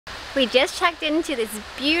We just checked into this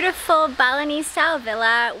beautiful Balinese style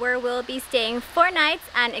villa where we'll be staying 4 nights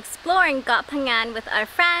and exploring Koh Phangan with our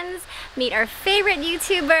friends, meet our favorite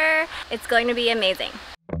YouTuber. It's going to be amazing.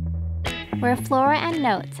 We're Flora and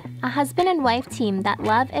Note, a husband and wife team that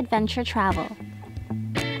love adventure travel.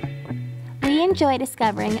 We enjoy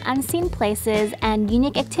discovering unseen places and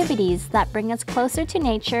unique activities that bring us closer to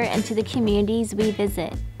nature and to the communities we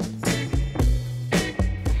visit.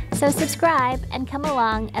 So subscribe and come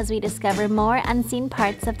along as we discover more unseen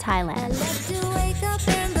parts of Thailand.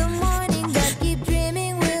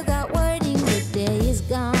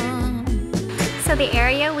 So the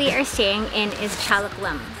area we are staying in is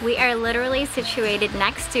Chaloklum. We are literally situated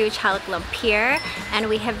next to Chaloklum Pier, and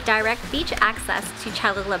we have direct beach access to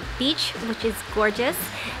Chaloklum Beach, which is gorgeous.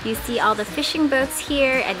 You see all the fishing boats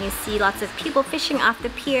here, and you see lots of people fishing off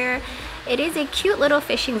the pier. It is a cute little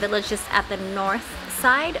fishing village just at the north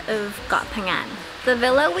side of Koh Phangan. The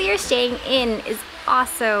villa we are staying in is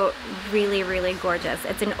also really gorgeous.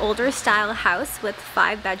 It's an older style house with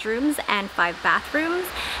 5 bedrooms and 5 bathrooms,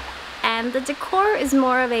 and the decor is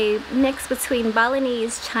more of a mix between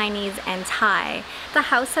Balinese, Chinese, and Thai. The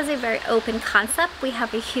house has a very open concept. We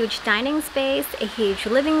have a huge dining space, a huge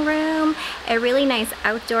living room, a really nice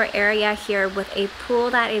outdoor area here with a pool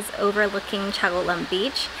that is overlooking Chaloklum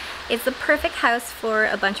Beach. It's the perfect house for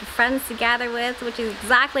a bunch of friends to gather with, which is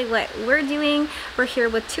exactly what we're doing. We're here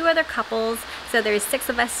with 2 other couples, so there's 6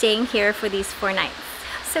 of us staying here for these 4 nights.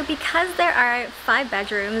 So because there are 5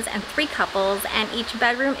 bedrooms and 3 couples, and each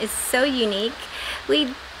bedroom is so unique,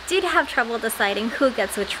 we did have trouble deciding who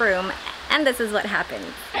gets which room, and this is what happened.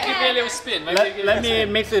 Give me a little spin. Let me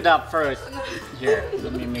mix it up first. Here,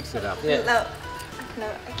 let me mix it up. No.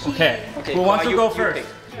 Okay. Who wants to go first?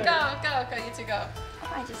 Go, you two go.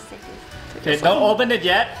 I just take this. Okay, don't open it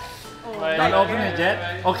yet. Don't open it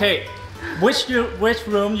yet. Okay, which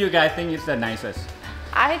room you guys think is the nicest?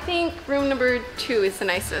 I think room number 2 is the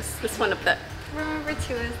nicest. This one up there. Room number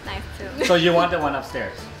 2 is nice too. So you want the one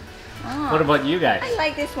upstairs? Oh. What about you guys? I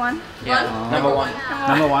like this one. Yeah. Number one.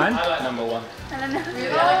 Number 1? I like number 1.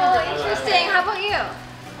 Oh, interesting. How about you?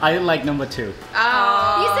 I like number 2.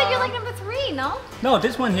 Oh. You said you like number 3, no? No,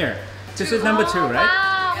 this one here. This is number 2, right?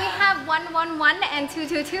 Wow, we have 111 and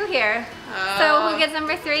 222 here. So who gets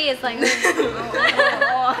number 3 is like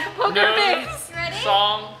poker face. Ready?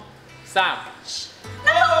 Song, Sam.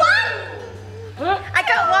 Number 1! I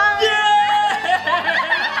got 1!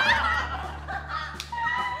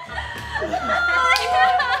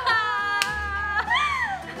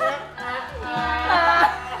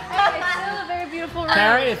 It's still a very beautiful room.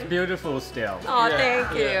 Carrie is beautiful still. Oh,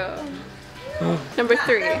 thank you. Number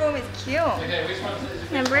 3. That room is cute. Okay, which one is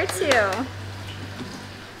it? Number 2.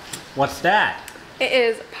 What's that? It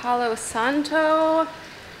is Palo Santo.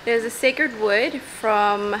 It is a sacred wood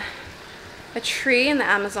from a tree in the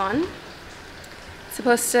Amazon. It's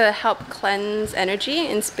supposed to help cleanse energy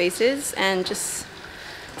in spaces, and just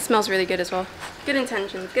smells really good as well. Good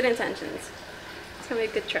intentions, good intentions. It's gonna be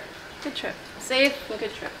a good trip. Good trip. Safe and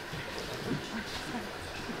good trip.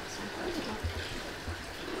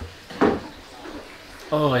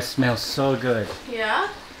 Oh, it smells so good. Yeah?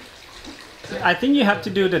 I think you have to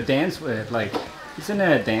do the dance with it, like, isn't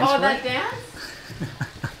it a dance Oh, with that it? dance?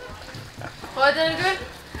 Oh, I did it good?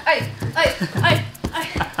 Ay.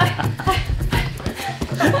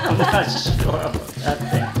 I'm not sure about that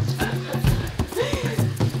dance.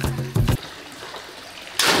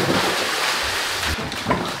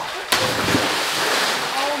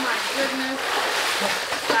 Oh my goodness.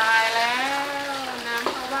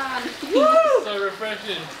 So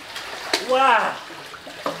refreshing. Wow!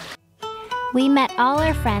 We met all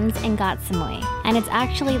our friends in Koh Samui, and it's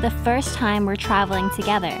actually the first time we're traveling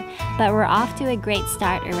together, but we're off to a great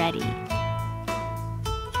start already.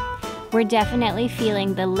 We're definitely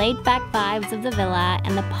feeling the laid-back vibes of the villa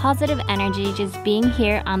and the positive energy just being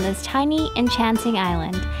here on this tiny, enchanting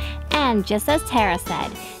island. And just as Tara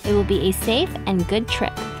said, it will be a safe and good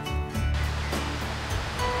trip.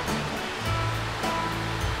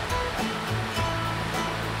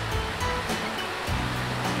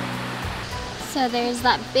 So there's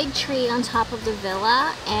that big tree on top of the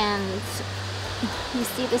villa, and you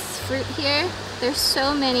see this fruit here. There's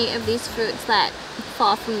so many of these fruits that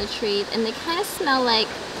fall from the tree, and they kind of smell like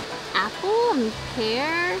apple and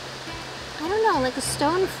pear. I don't know, like a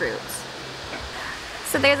stone fruit.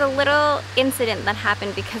 So there's a little incident that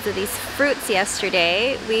happened because of these fruits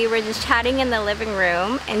yesterday. We were just chatting in the living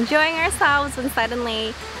room, enjoying ourselves, when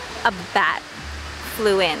suddenly a bat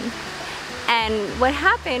flew in. And what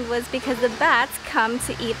happened was because the bats come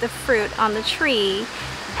to eat the fruit on the tree,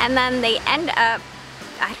 and then they end up,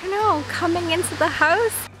 I don't know, coming into the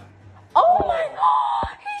house. Oh my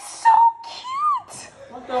god, he's so cute!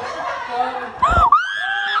 What the fuck?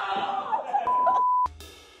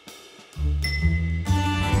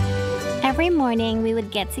 Every morning we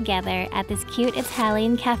would get together at this cute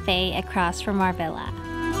Italian cafe across from our villa.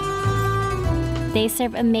 They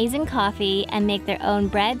serve amazing coffee and make their own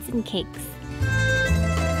breads and cakes.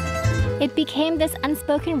 It became this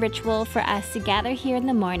unspoken ritual for us to gather here in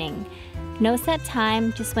the morning. No set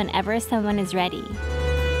time, just whenever someone is ready.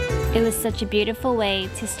 It was such a beautiful way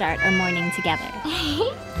to start our morning together.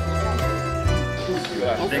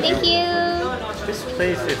 Thank you. This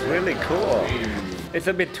place is really cool. It's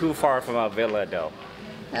a bit too far from our villa though.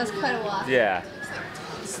 That was quite a walk. Yeah.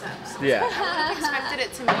 Yeah. I expected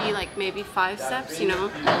it to be like maybe 5 steps, you know?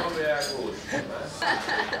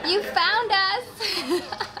 You found us!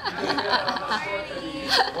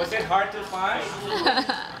 Was it hard to find?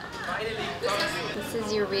 This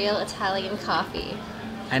is your real Italian coffee.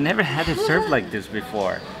 I never had it served like this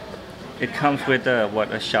before. It comes with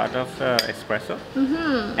a shot of espresso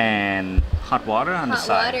and hot water on the Hot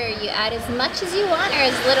side. water, you add as much as you want or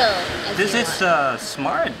as little as This you is want.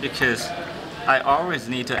 smart because I always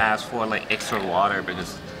need to ask for like extra water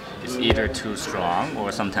because it's either too strong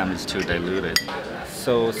or sometimes it's too diluted.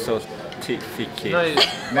 So sophisticated. No,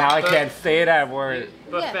 Now I can't say that word.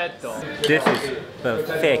 Perfetto. This is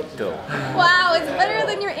perfecto. Wow, it's better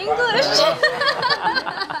than your English!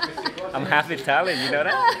 I'm half Italian, you know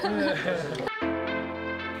that?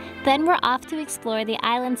 Then we're off to explore the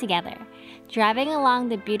island together, driving along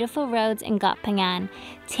the beautiful roads in Koh Phangan,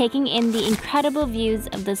 taking in the incredible views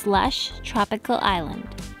of this lush, tropical island.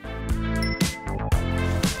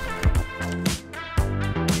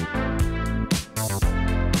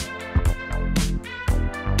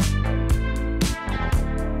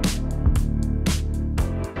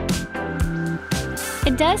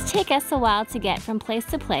 It does take us a while to get from place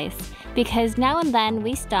to place because now and then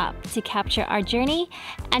we stop to capture our journey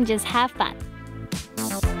and just have fun.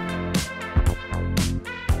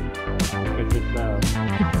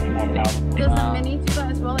 Does the Mini do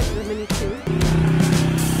that as well? Like the Mini 2?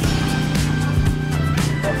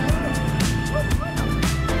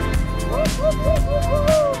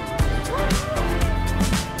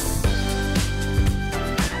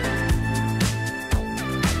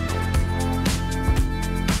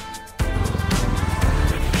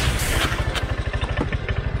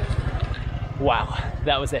 Wow,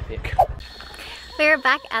 that was epic. We're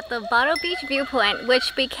back at the Beach Viewpoint,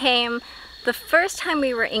 which became the first time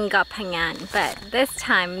we were in Koh Phangan, but this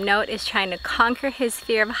time Note is trying to conquer his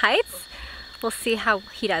fear of heights. We'll see how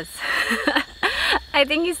he does. I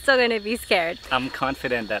think he's still gonna be scared. I'm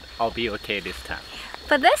confident that I'll be okay this time.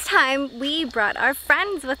 But this time we brought our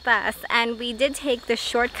friends with us and we did take the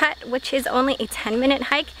shortcut, which is only a 10-minute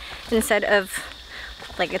hike instead of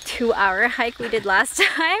like a 2-hour hike we did last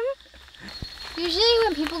time. Usually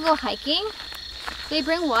when people go hiking, they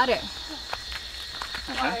bring water.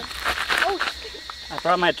 I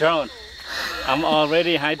brought my drone. I'm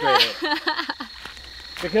already hydrated.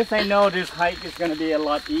 Because I know this hike is going to be a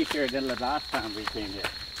lot easier than the last time we came here.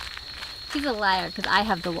 He's a liar because I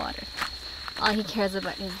have the water. All he cares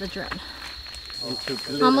about is the drone.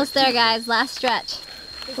 Almost there, guys. Last stretch.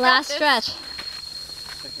 Last stretch.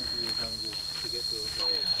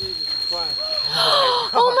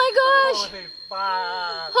 Oh my gosh!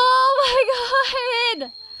 Oh my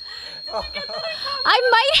god!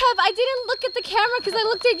 I didn't look at the camera because I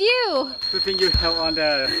looked at you. Good thing you held on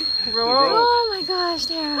the rope. Oh my gosh,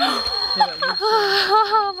 Tara.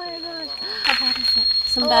 Oh my gosh. How bad is it?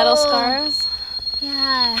 Some battle scars.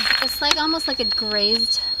 Yeah, it's like almost like a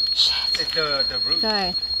grazed. Shit. It's the root.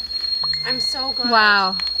 Good. I'm so glad.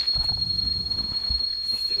 Wow.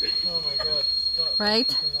 Oh my god.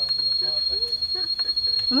 Right?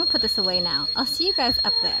 I'm gonna put this away now. I'll see you guys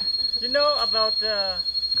up there. You know about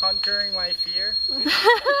conquering my fear? I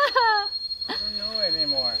don't know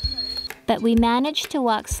anymore. But we managed to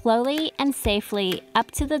walk slowly and safely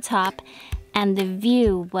up to the top, and the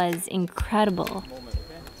view was incredible.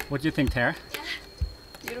 What do you think, Tara?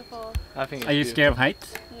 Beautiful. I think. Are you scared of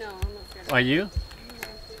heights? No, I'm not scared. Are you?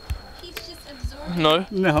 He's just absorbed. No.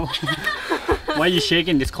 No. Why are you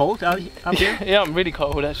shaking? It's cold up here? Yeah, I'm really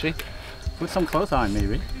cold actually. Put some clothes on,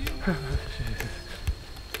 maybe.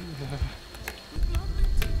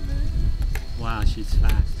 Wow, she's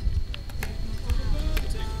fast.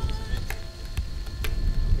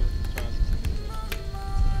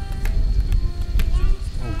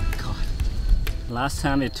 Oh my god. Last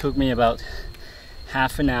time it took me about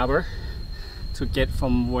half an hour to get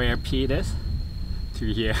from where Pete is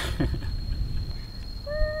to here.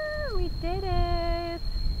 We did it.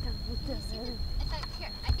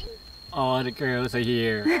 all the girls are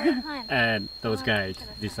here, and those guys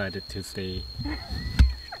decided to stay.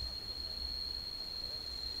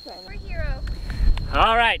 We're hero.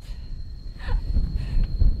 All right,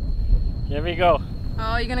 here we go.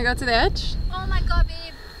 Oh, you gonna go to the edge? Oh my god,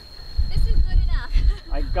 babe. This is good enough.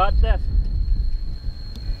 I got this.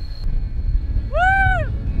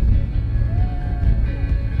 Woo!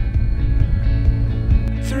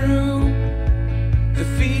 Through the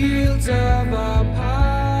fields of our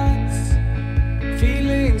paths,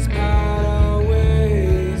 feelings part our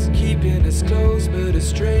ways, keeping us close but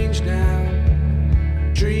estranged now.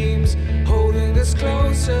 Dreams holding us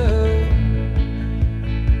closer,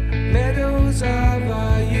 meadows of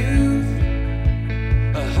our youth,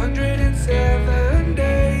 107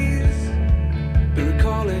 days, but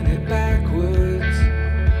recalling it backwards.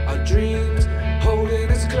 Our dreams holding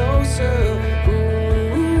us closer.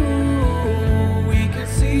 Ooh, we can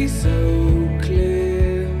see so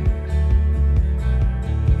clear.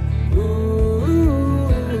 Ooh,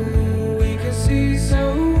 we can see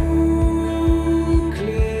so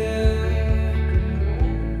clear.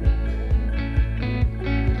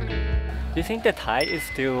 Do you think the tide is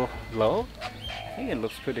still low? I think it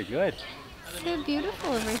looks pretty good. So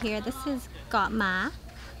beautiful over here. This is Koh Ma.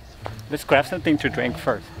 Let's grab something to drink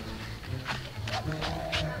first.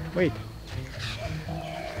 Wait.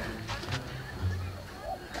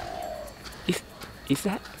 Is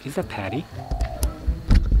that Patty?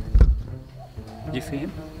 You see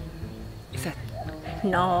him? Is that?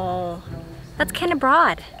 No, that's kind of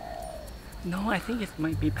broad. No, I think it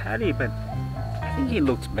might be Patty, but I think he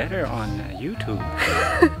looks better on YouTube.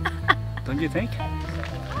 Don't you think?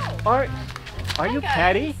 Or are you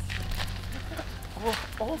Patty?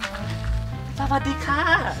 Oh. Sawadee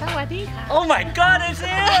ka. Oh my god, it's him!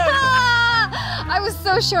 I was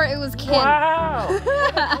so sure it was Kim. Wow!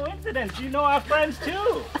 What a coincidence. You know our friends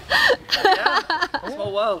too.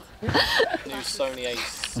 Whole world. New Sony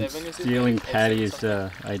A7 is it? Stealing A7 Patty's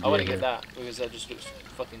something. idea I want to here. get that because that just looks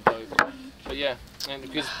fucking dope. But yeah, and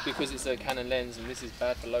because it's a Canon lens and this is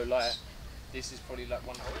bad for low light, this is probably like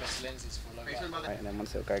one of the best lenses for low light. Right, and then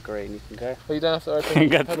once it'll go green, you can go. Well, you don't have to open We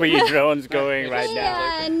got 3 drones going right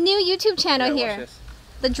now. Yeah, new YouTube channel Yeah, watch here. this.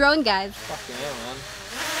 The drone guys. Fucking hell, man.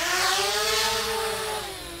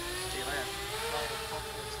 See you later.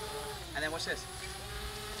 And then watch this.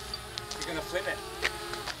 You're gonna flip it.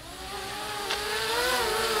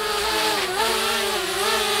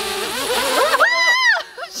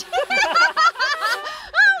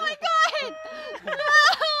 Oh my god!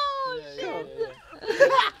 No!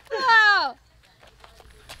 No!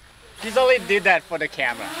 He's only did that for the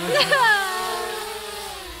camera.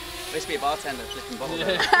 Let's be a bartender, flipping bottles.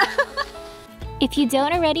 If you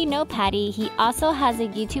don't already know Patty, he also has a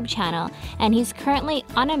YouTube channel and he's currently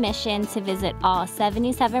on a mission to visit all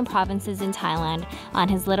 77 provinces in Thailand on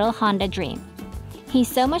his little Honda Dream. He's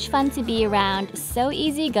so much fun to be around, so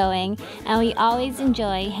easygoing, and we always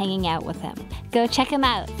enjoy hanging out with him. Go check him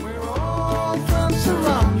out. We're all friends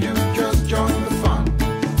around you, just join the fun.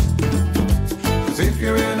 'Cause if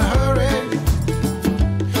you're in a hurry,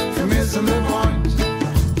 you're missing the point.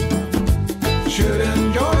 Should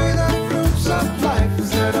enjoy the fruits of life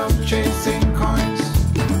instead of chasing coins.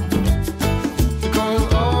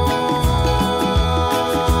 Because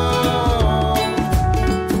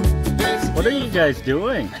What are you guys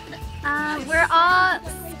doing? We're all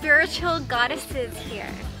spiritual goddesses here.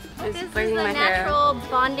 This is the braiding my hair. natural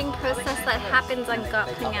bonding process that happens on Koh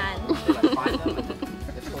Phangan.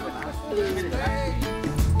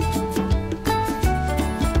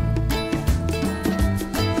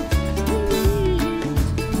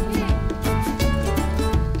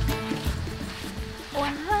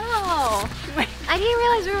 Wow! I didn't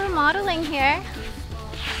realize we were modeling here.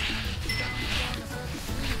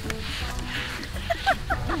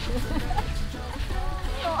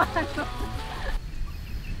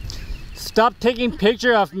 Stop taking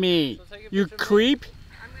picture of me, you creep.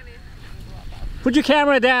 Put your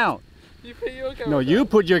camera down. You put your camera No, you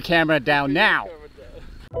put your camera down now.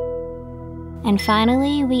 And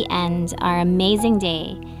finally, we end our amazing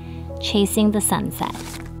day chasing the sunset.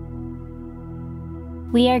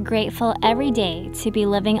 We are grateful every day to be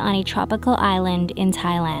living on a tropical island in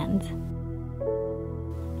Thailand.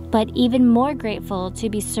 But even more grateful to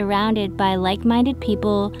be surrounded by like-minded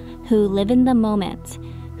people who live in the moment,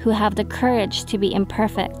 who have the courage to be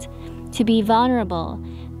imperfect, to be vulnerable,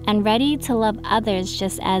 and ready to love others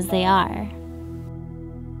just as they are.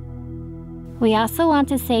 We also want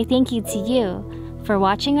to say thank you to you for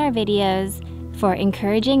watching our videos, for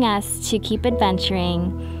encouraging us to keep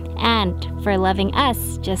adventuring, and for loving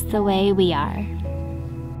us just the way we are.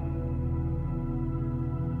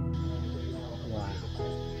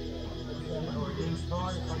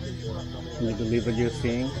 Can you believe what you're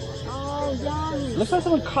seeing? Oh, yum. Looks like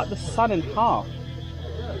someone cut the sun in half.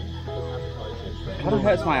 Kind of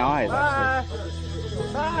hurts my eyes, actually.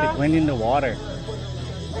 It went in the water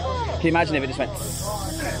Can you imagine if it just went?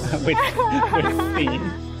 with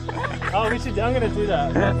steam. Oh, we should. I'm gonna do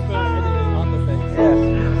that. That's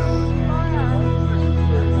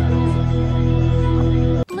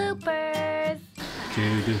Bloopers.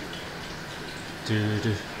 Do-do.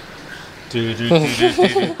 Do-do. Do-do.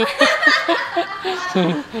 Do-do.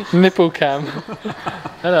 Nipple cam.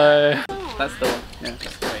 Hello. That's the one. Yeah.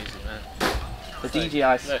 That's crazy, man. The DJI Look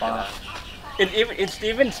at Spark. It's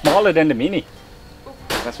even smaller than the Mini.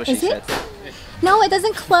 That's what she Is it? said. No, it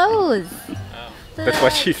doesn't close. That's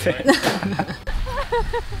what she said.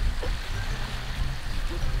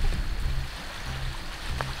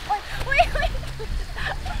 Wait.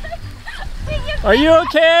 Are you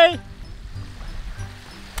okay?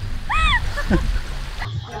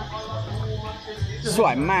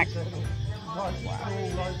 Swipe Mac.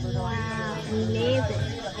 Amazing.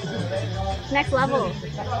 Next level.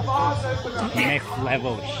 Next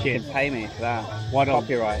level shit. Pay me for that. What a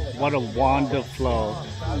Copyright. What a wonderful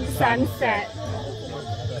Sunset.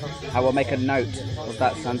 I will make a note of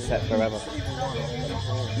that sunset forever.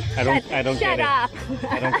 I don't Shut get up. it.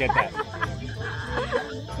 I don't get that.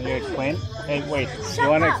 Can you explain? Hey, wait. Shut you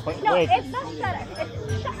wanna up. explain? No, wait. it's not shut up.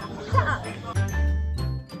 It's shut up.